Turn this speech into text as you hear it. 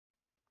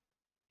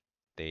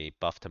they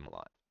buffed him a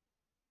lot.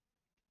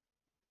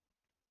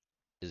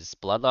 Is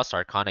Bloodlust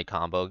Arcanic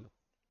combo?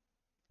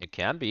 It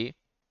can be.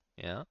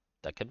 Yeah,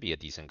 that could be a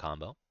decent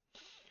combo.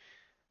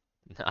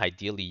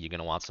 Ideally, you're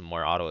gonna want some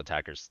more auto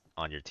attackers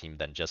on your team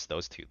than just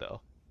those two,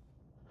 though.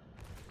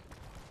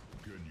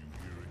 Can you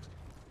hear it?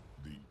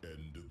 The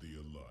end of the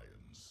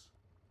Alliance.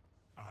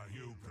 Are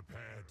you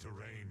prepared to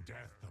rain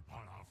death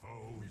upon our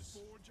foes? We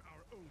forge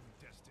our own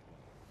destiny.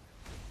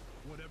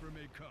 Whatever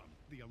may come,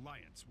 the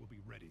Alliance will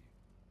be ready.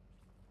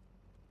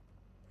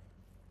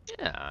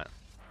 Yeah,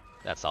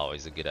 that's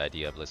always a good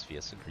idea,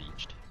 Blissvius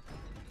agreed.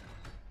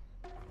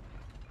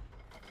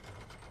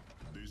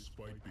 This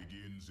fight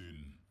begins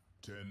in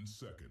 10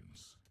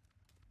 seconds.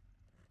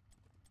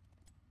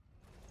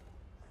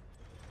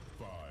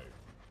 5,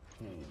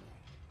 4,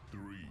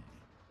 3,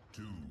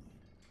 2,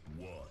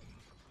 1.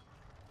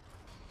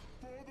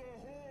 For the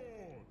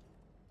Horde!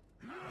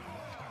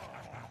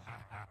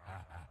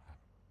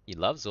 He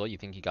loves Zul. You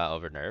think he got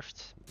over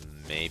nerfed?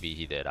 Maybe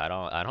he did. I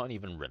don't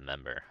even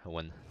remember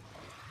when.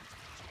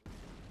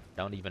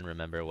 Don't even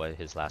remember what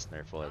his last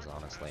nerf was,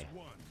 honestly.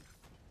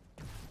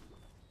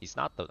 He's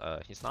not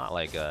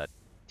like a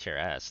tier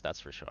S, that's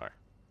for sure.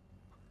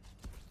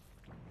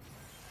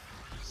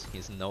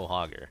 He's no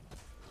hogger.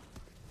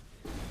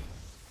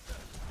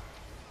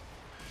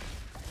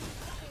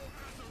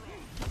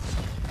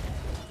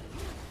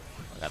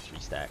 I got 3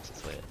 stacks,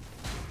 it's lit.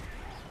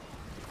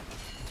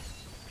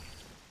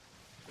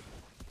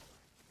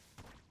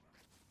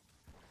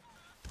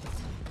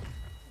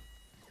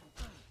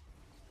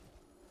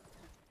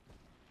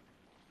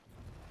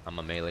 I'm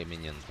a melee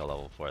minion till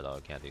level 4 though,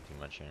 can't do too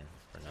much here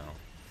for now.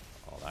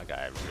 Oh, that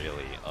guy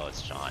really... Oh,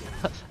 it's John.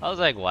 I was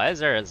like, why is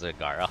there a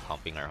Zagara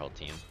humping our whole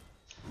team?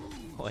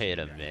 Wait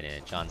a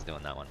minute, John's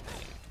doing that one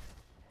thing.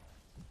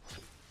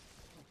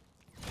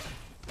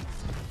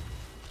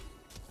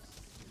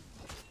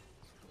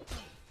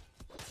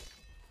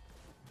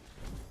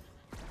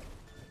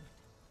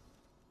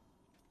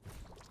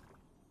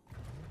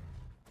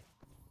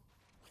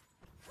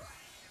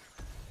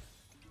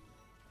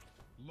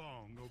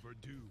 Long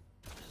overdue.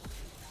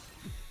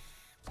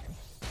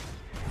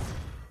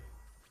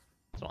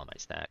 It's on my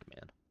stack,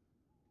 man.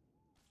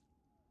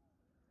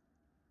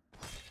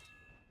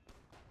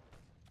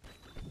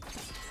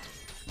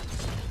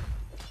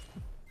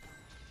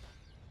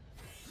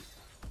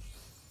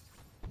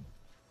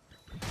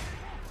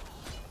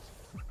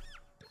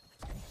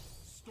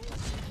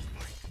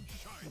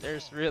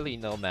 There's really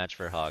no match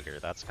for Hogger,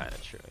 that's kind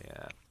of true,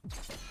 yeah.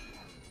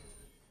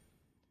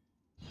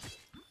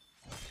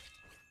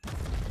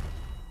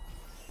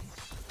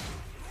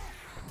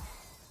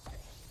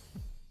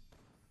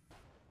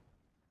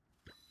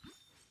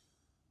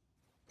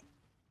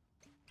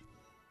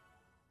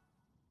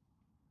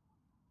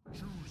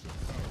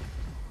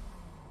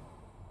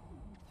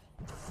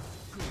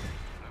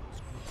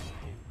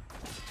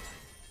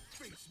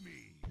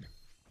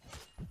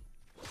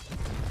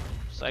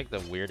 It's like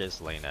the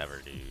weirdest lane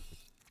ever, dude.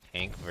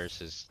 Tank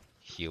versus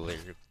healer.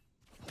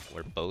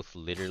 We're both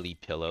literally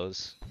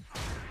pillows.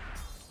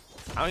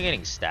 I'm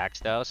getting stacks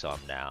though, so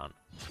I'm down.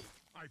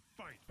 I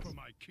fight for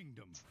my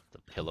kingdom. The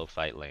pillow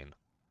fight lane.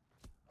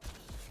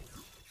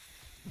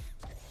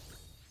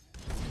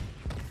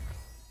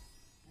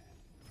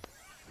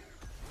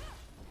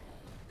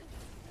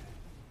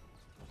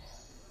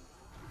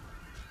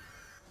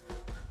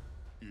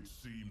 It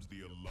seems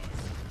the Alliance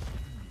is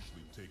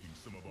foolishly taking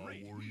some of our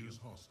warriors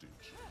hostage.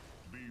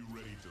 Be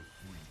ready to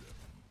free them.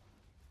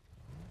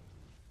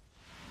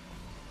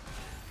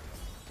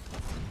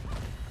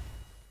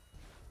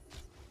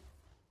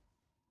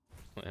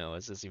 What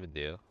does this even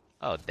do?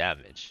 Oh,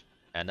 damage.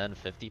 And then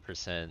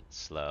 50%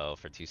 slow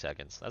for 2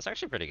 seconds. That's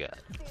actually pretty good.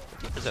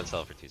 50%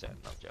 slow for 2 seconds,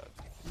 no joke.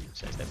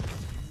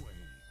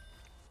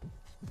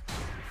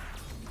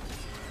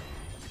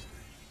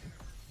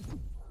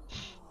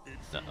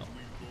 No.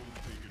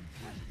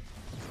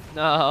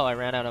 No, I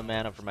ran out of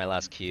mana for my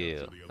last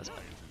Q. That's fine.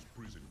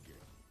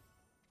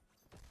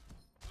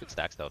 Good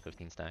stacks though,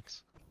 15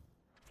 stacks.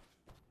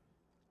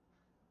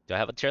 Do I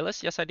have a tier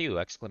list? Yes, I do.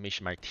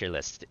 Exclamation mark tier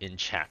list in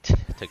chat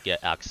to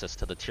get access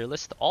to the tier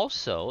list.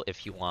 Also,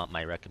 if you want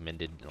my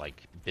recommended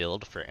like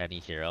build for any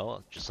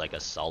hero, just like a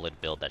solid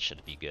build that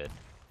should be good,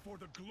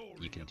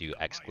 you can do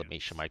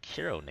exclamation mark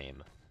hero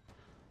name.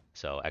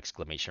 So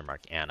exclamation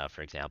mark Anna,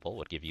 for example,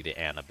 would give you the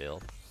Anna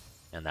build,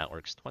 and that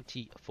works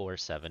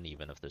 24/7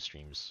 even if the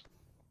stream's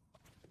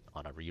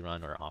on a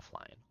rerun or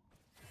offline.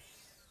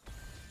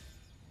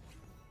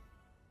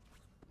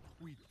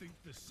 We think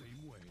the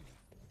same way.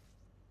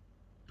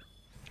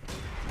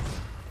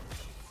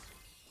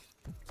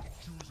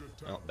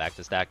 Well, back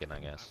to stacking, I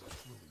guess.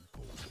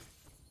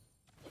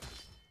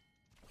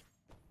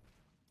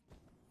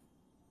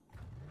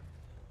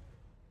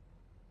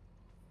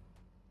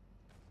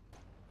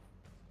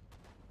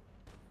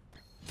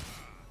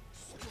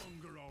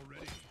 Stronger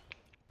already.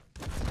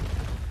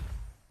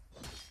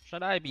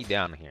 Should I be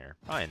down here?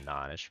 Probably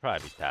not. I should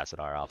probably be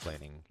Tassadar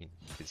offlaning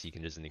because he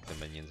can just nuke the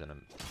minions in a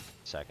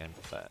second,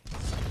 but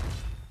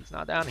he's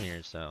not down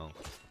here, so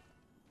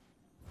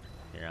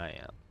here here I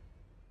am.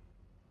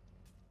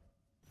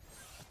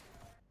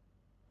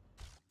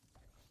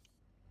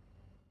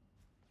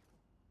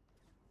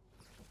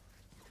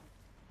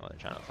 Oh, they're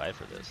trying to fight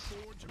for this.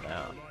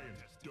 Wow. Alliance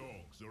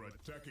dogs are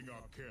attacking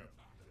our camp.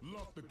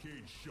 Lock the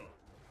cage shut.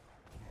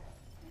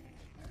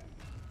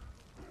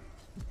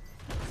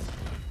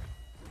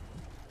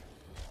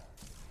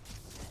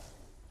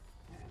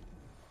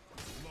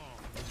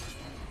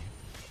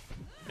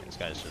 This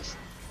guy's just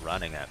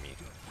running at me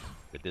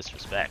with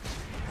disrespect.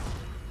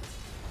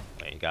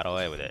 Wait, he got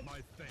away with it.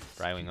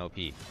 Brywing OP.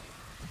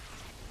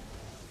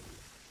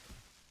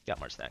 Got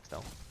more stacks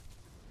though.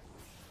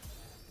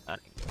 I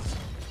didn't go.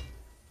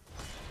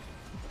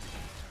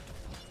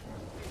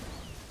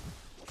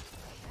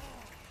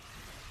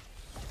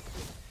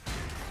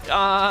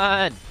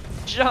 John!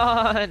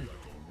 John!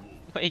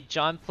 Wait,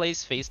 John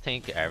plays face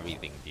tank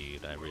everything,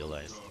 dude. I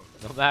realized.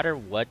 No matter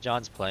what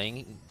John's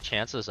playing,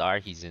 chances are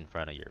he's in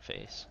front of your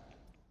face.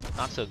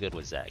 Not so good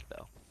with Zag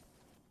though.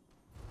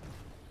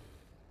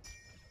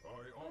 I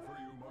offer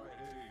you my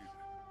aid.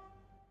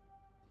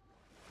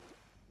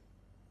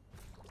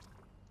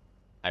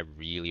 I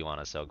really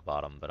want to soak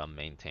bottom, but I'm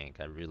main tank.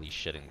 I really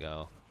shouldn't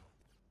go.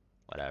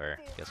 Whatever.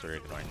 Guess we're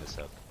ignoring the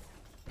soak.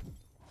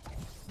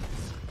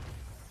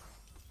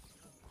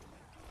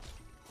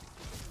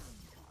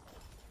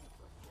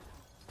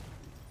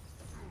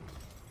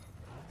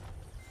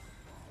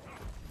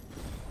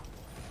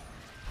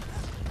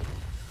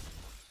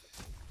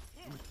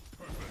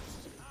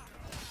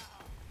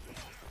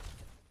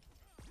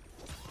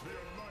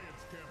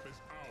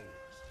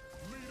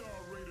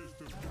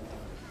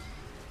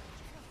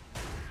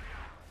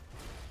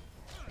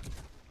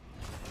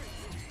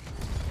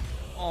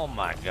 Oh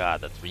my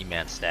god, the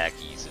 3-man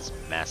stackies is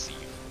massive.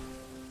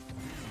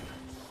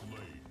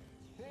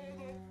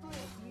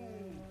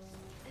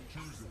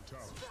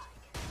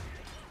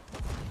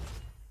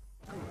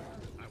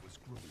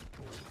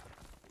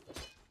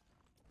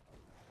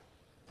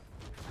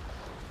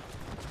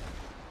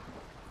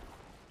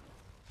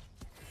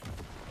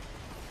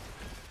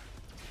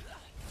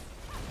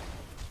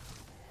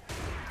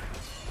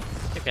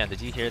 Okay,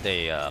 did you hear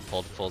they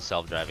pulled full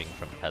self-driving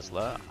from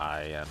Tesla?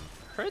 I am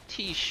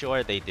pretty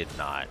sure they did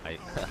not. I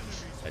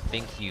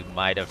think you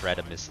might have read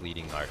a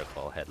misleading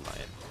article headline.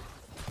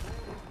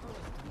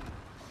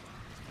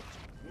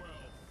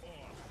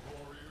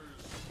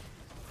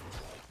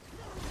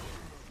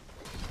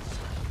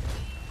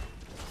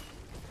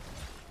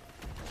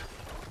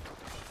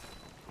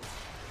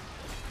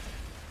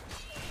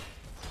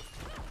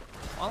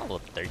 All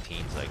of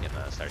 13 so I can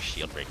start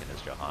shield breaking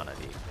this Johanna,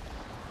 dude.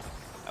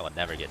 I would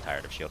never get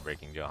tired of shield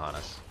breaking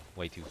Johannas.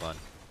 Way too fun.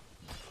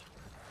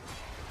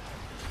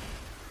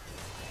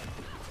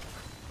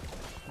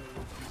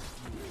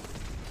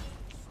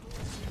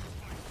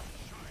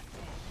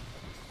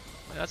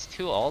 That's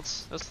 2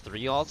 ults. That's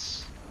 3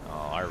 ults. Oh,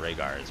 our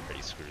Rhaegar is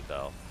pretty screwed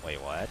though.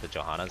 Wait, what? The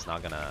Johanna's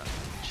not gonna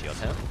shield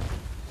him?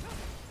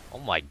 Oh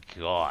my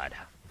god.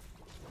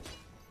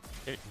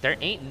 There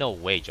ain't no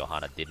way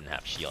Johanna didn't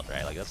have shield,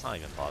 right? Like, that's not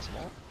even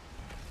possible.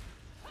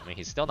 I mean,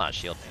 he's still not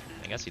shielding.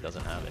 I guess he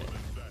doesn't have it.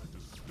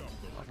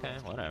 Okay,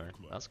 whatever.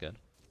 That's good.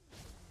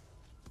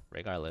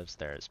 Rhaegar lives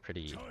there is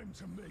pretty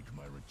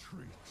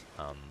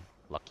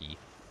lucky.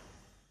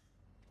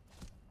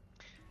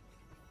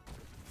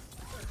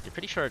 You're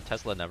pretty sure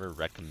Tesla never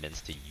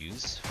recommends to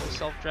use full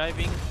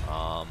self-driving.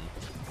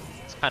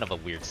 It's kind of a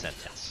weird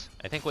sentence.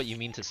 I think what you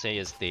mean to say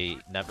is they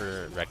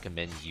never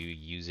recommend you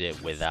use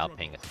it without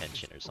paying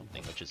attention or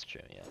something, which is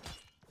true, yeah.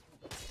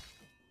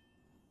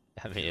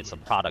 I mean, it's a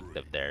product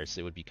of theirs.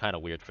 It would be kind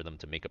of weird for them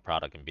to make a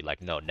product and be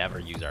like, no, never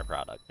use our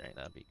product, right?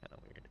 That'd be kind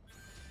of weird.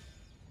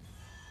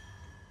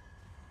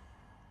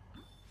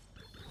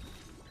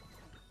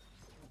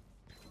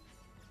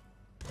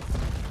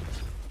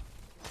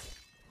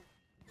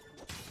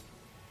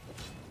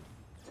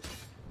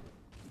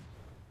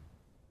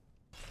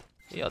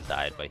 Leo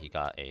died, but he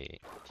got a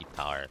deep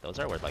tower. Those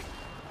are worth like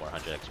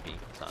 400 XP.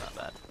 It's not that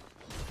bad.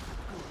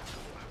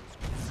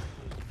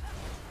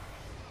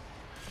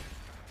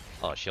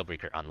 Oh,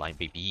 Shieldbreaker online,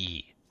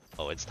 baby.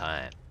 Oh, it's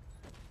time.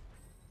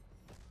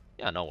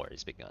 Yeah, no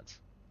worries, big guns.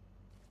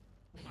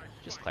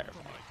 Just clarify.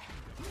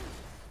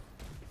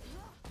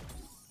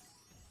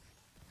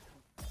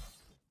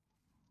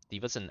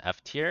 Diva's in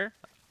F tier.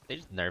 They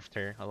just nerfed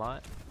her a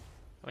lot.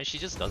 I mean, she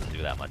just doesn't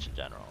do that much in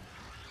general.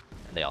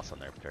 And they also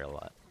nerfed her a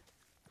lot.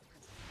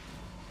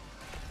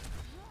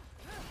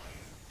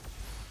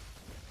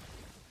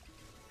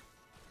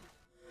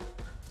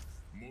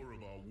 More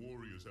of our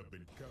warriors have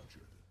been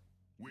captured.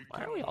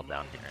 Why are we all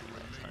down here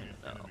anyways? I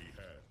don't even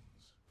know.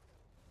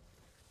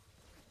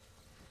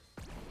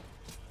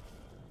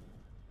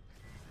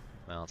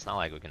 Well, it's not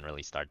like we can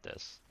really start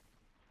this.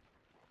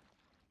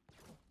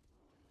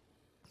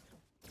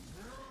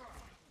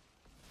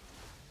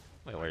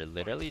 Wait, we're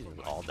literally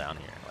all down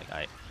here. Like,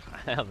 I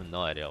have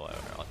no idea why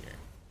we're all here.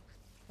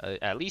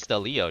 At least the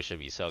Leo should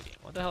be soaking.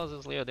 What the hell is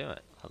this Leo doing?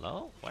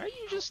 Hello? Why are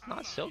you just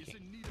not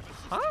soaking?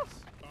 Huh?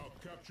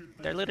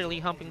 They're literally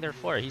humping their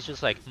floor. He's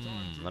just like,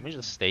 let me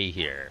just stay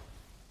here.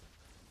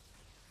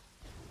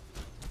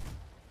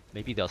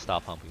 Maybe they'll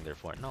stop humping their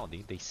fort. No,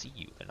 they see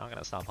you. They're not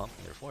gonna stop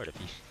humping their fort if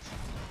you.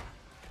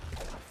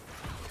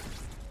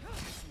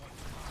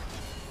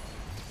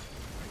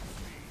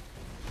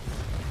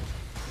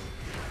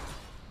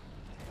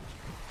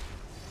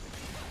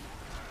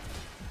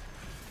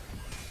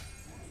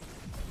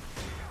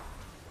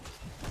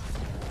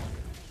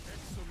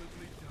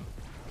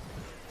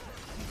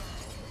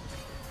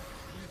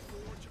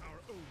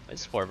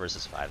 It's 4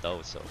 versus 5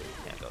 though, so we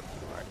can't go too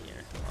hard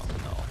here. Oh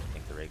no, I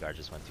think the Rhaegar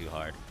just went too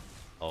hard.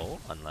 Oh,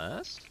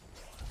 unless...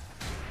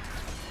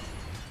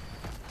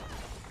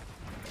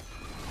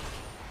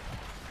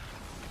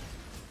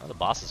 Oh, the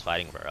boss is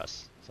fighting for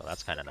us, so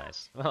that's kind of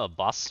nice. Oh,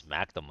 boss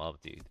smacked them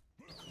up, dude.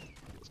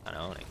 It's kind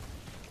of owning.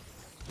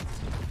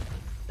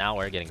 Now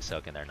we're getting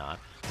soaked and they're not.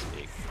 It's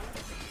big.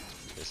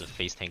 There's a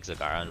face tank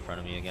Zagara in front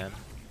of me again.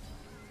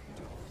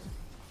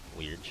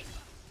 Weird.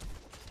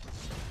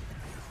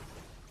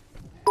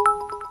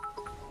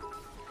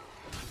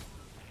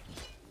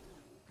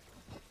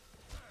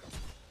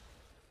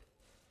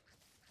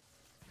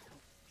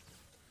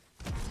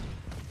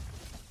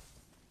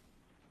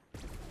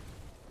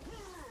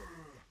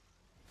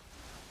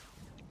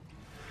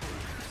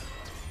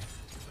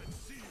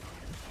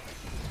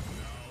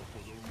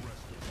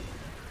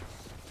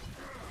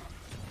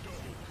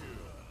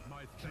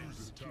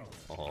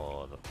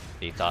 Oh,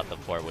 they thought the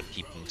fort would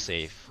keep them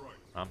safe.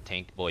 I'm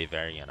tank boy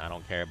Varian. I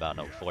don't care about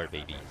no fort,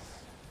 baby.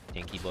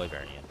 Tanky boy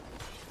Varian.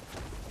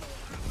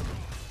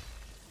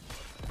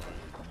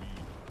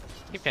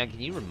 Hey fan,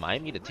 can you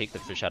remind me to take the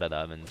fish out of the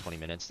oven in 20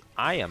 minutes?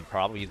 I am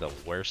probably the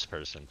worst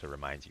person to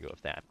remind you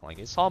of that. Like,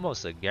 it's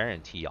almost a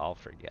guarantee I'll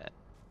forget.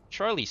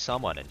 Surely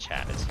someone in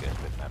chat is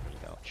good with memory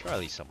though.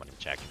 Surely someone in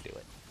chat can do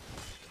it.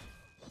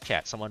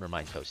 Chat, someone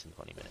remind Toast in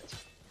 20 minutes.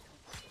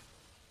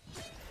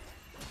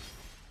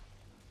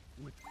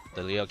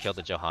 The Leo killed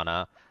the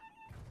Johanna.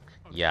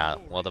 Yeah,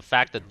 well the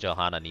fact that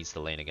Johanna needs to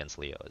lane against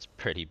Leo is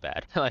pretty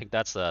bad. Like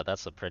that's a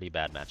pretty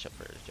bad matchup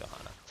for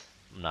Johanna.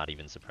 I'm not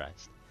even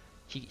surprised.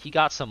 He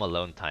got some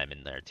alone time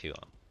in there too.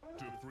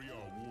 To free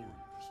our warriors,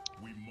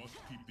 we must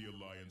keep the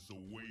Alliance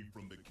away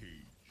from the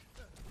cage.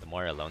 The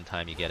more alone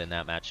time you get in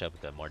that matchup,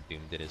 the more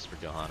doomed it is for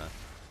Johanna.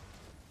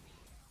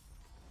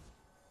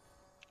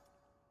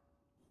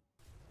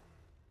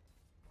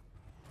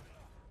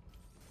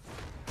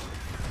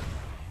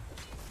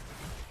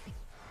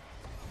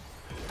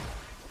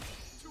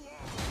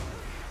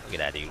 Look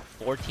at that dude,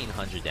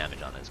 1400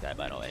 damage on this guy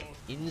by the way.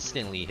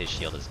 Instantly his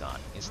shield is gone.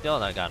 He's still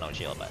not got no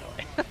shield by the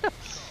way.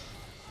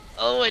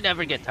 Oh, I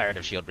never get tired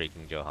of shield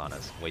breaking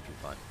Johanna's. Way too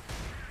fun.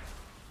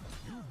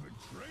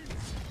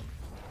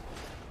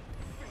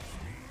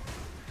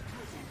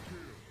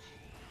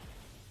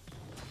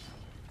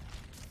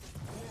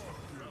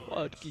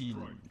 What king?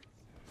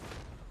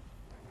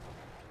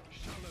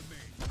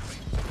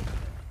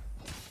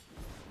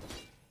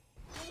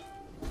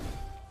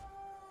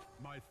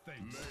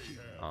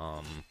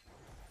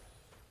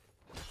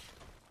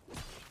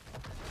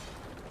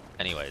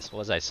 Anyways, what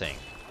was I saying?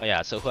 Oh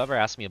yeah, so whoever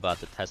asked me about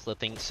the Tesla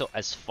thing, so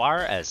as far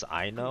as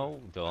I know,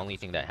 the only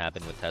thing that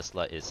happened with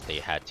Tesla is they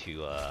had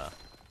to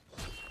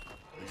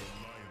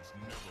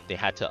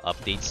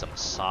update some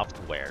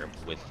software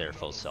with their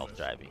full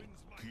self-driving.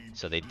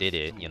 So they did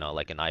it, you know,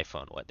 like an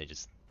iPhone. What they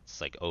just, it's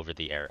like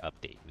over-the-air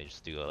update. They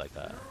just do like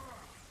a,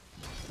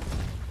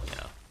 you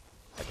know,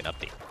 like an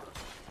update.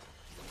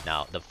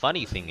 Now the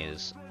funny thing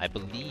is, I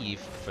believe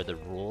for the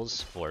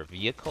rules for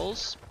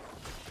vehicles,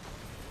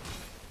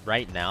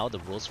 right now the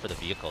rules for the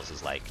vehicles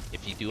is like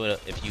if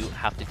you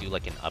have to do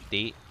like an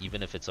update,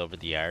 even if it's over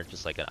the air,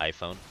 just like an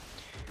iPhone,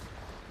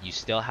 you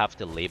still have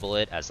to label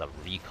it as a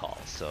recall.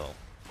 So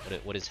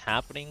what is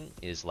happening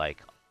is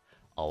like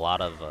a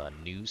lot of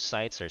news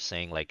sites are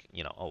saying like,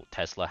 you know, oh,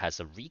 Tesla has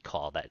a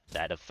recall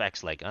that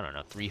affects like, I don't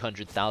know,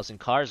 300,000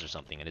 cars or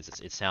something, and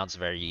it sounds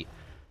very,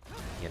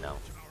 you know,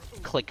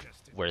 click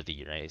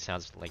worthy, right? It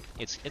sounds like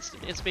it's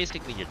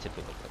basically your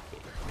typical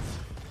clickbait.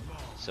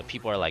 So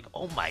people are like,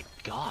 oh my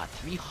god,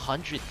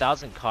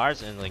 300,000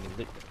 cars, and like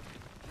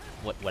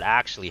what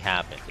actually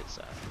happened is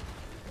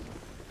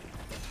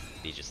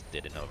they just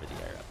did an over the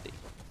air update.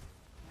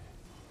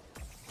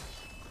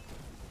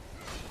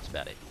 That's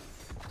about it.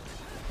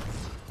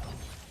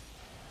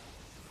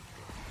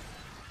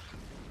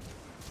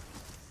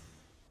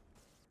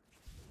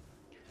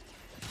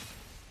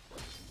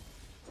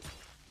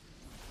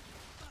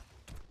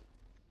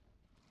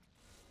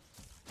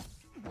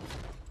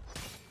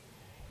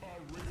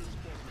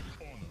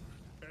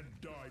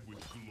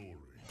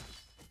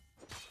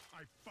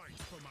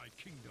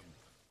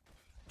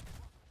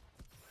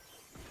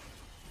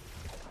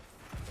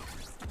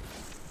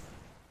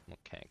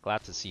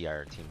 Glad to see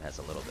our team has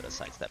a little bit of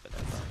sidestep in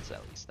their bones,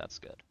 at least. That's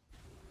good.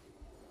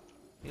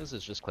 News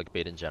is just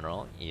clickbait in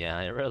general. Yeah,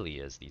 it really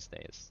is these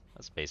days.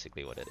 That's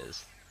basically what it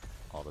is.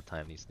 All the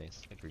time these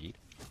days. Agreed.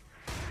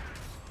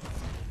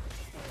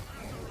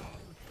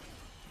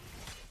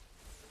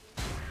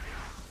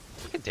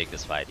 We can take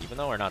this fight. Even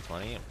though we're not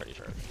 20, I'm pretty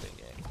sure we can take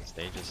it. Because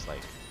they just,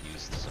 like,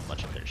 used so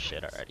much of their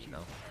shit already, no?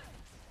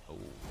 Oh,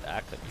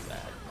 that could be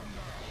bad.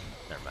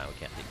 Never mind, we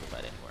can't take the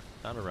fight anymore.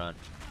 Time to run.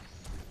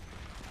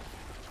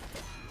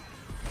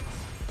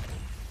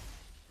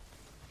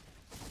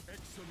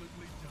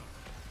 Excellently done.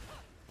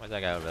 Where's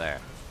that guy over there?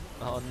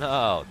 Oh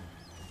no!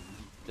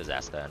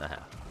 Disaster and a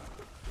half.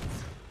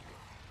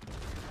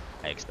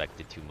 I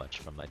expected too much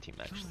from my team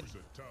actually. Choose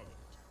a talent.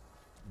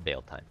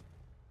 Bail time.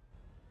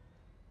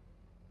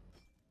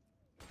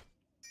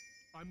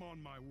 I'm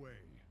on my way.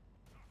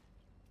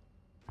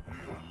 We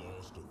are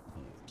lost of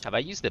port. Have I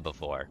used it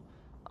before?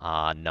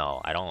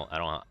 No, I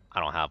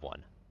don't have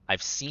one.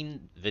 I've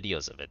seen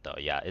videos of it though.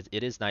 Yeah,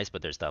 it is nice,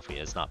 but there's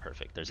definitely, it's not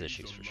perfect. There's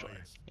issues for sure.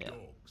 Alliance Yeah.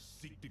 dogs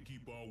seek to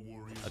keep our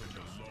warriors Okay. in the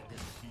lock and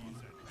keys.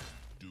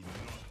 Do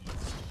not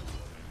listen.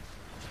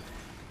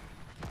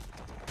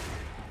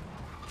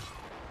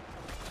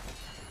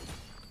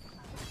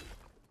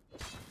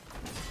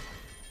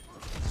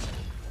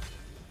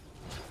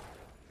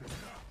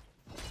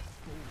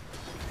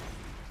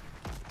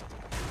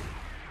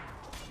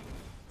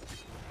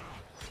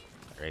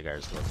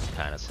 Rhaegar's looking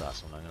kinda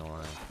sus, I'm not gonna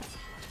lie.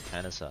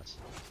 Kinda sus.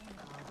 I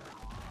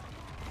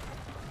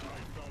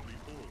found the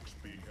orcs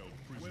being held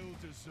prisoner. Well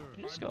deserved.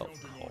 Can you just I'm go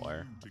counting on core?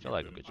 you to I get feel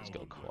like we them could just out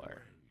go of my core. way.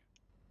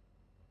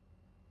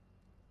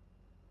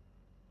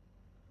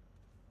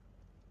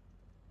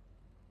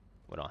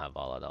 We don't have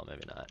Vala though,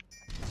 maybe not.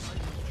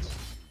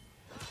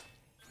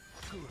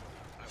 Good.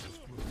 I was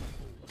looking forward.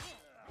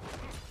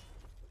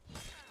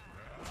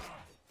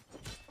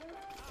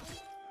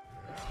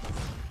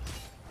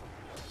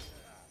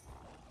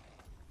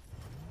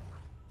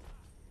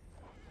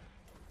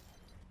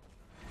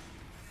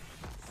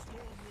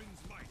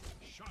 Stormwind's might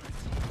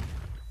shines.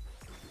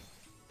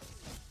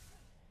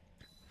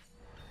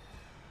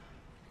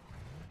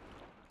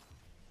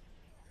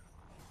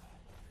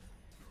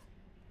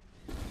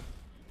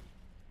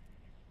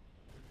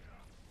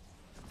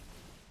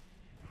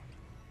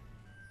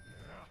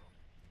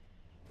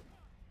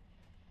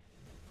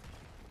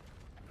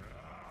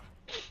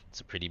 It's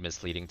a pretty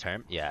misleading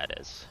term. Yeah, it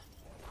is.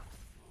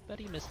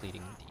 Very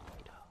misleading indeed.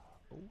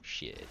 Oh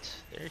shit,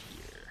 they're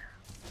here.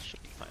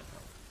 Should be fine though.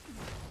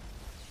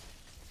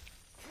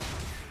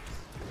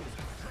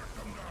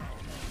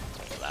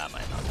 Oh, that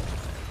might not be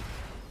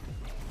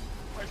fine.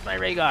 Where's my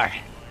Rhaegar?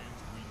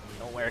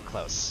 Nowhere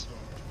close.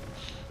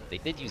 They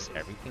did use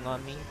everything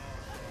on me,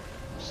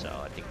 so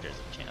I think there's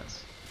a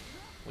chance.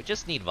 We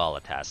just need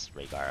Volatas,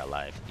 Rhaegar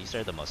alive. These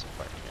are the most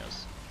important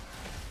heroes.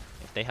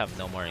 If they have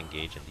no more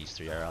engage and these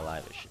three are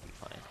alive, it should be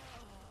fine.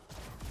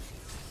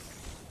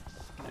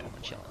 Okay,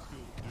 we're chilling.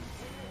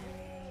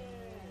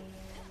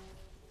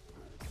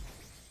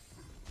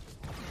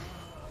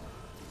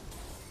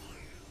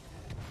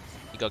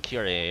 You go Q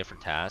or AA for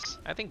Tass.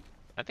 I think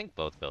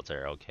both builds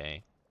are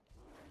okay.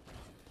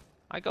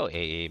 I go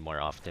AA more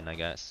often, I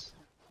guess.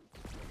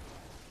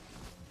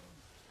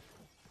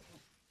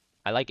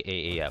 I like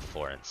AA at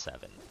 4 and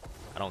 7.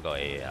 I don't go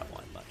AA at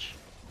 1 much.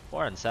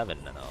 4 and 7,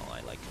 no,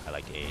 I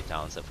like AA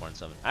talents at 4 and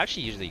 7. I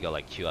actually usually go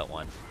like Q at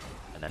 1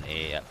 and then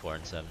AA at 4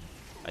 and 7.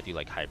 I do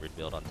like hybrid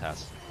build on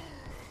Tass.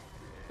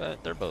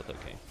 But they're both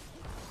okay.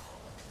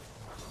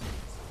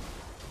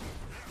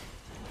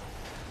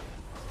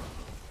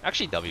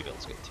 Actually W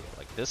build's good too.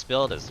 Like this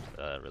build is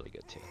really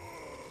good too.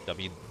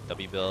 W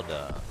build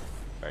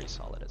very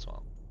solid as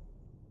well.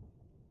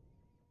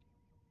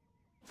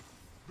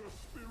 The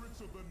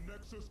spirits of the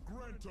Nexus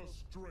grant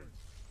us strength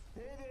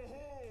for the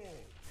whole.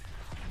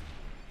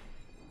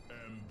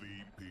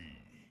 MVP.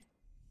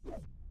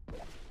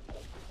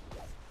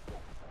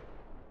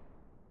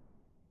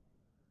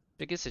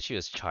 Biggest issue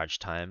is charge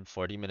time.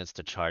 40 minutes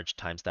to charge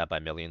times that by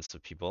millions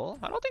of people.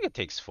 I don't think it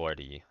takes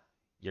 40.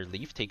 Your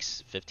leaf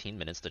takes 15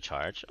 minutes to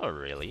charge. Oh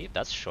really?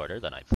 That's shorter than I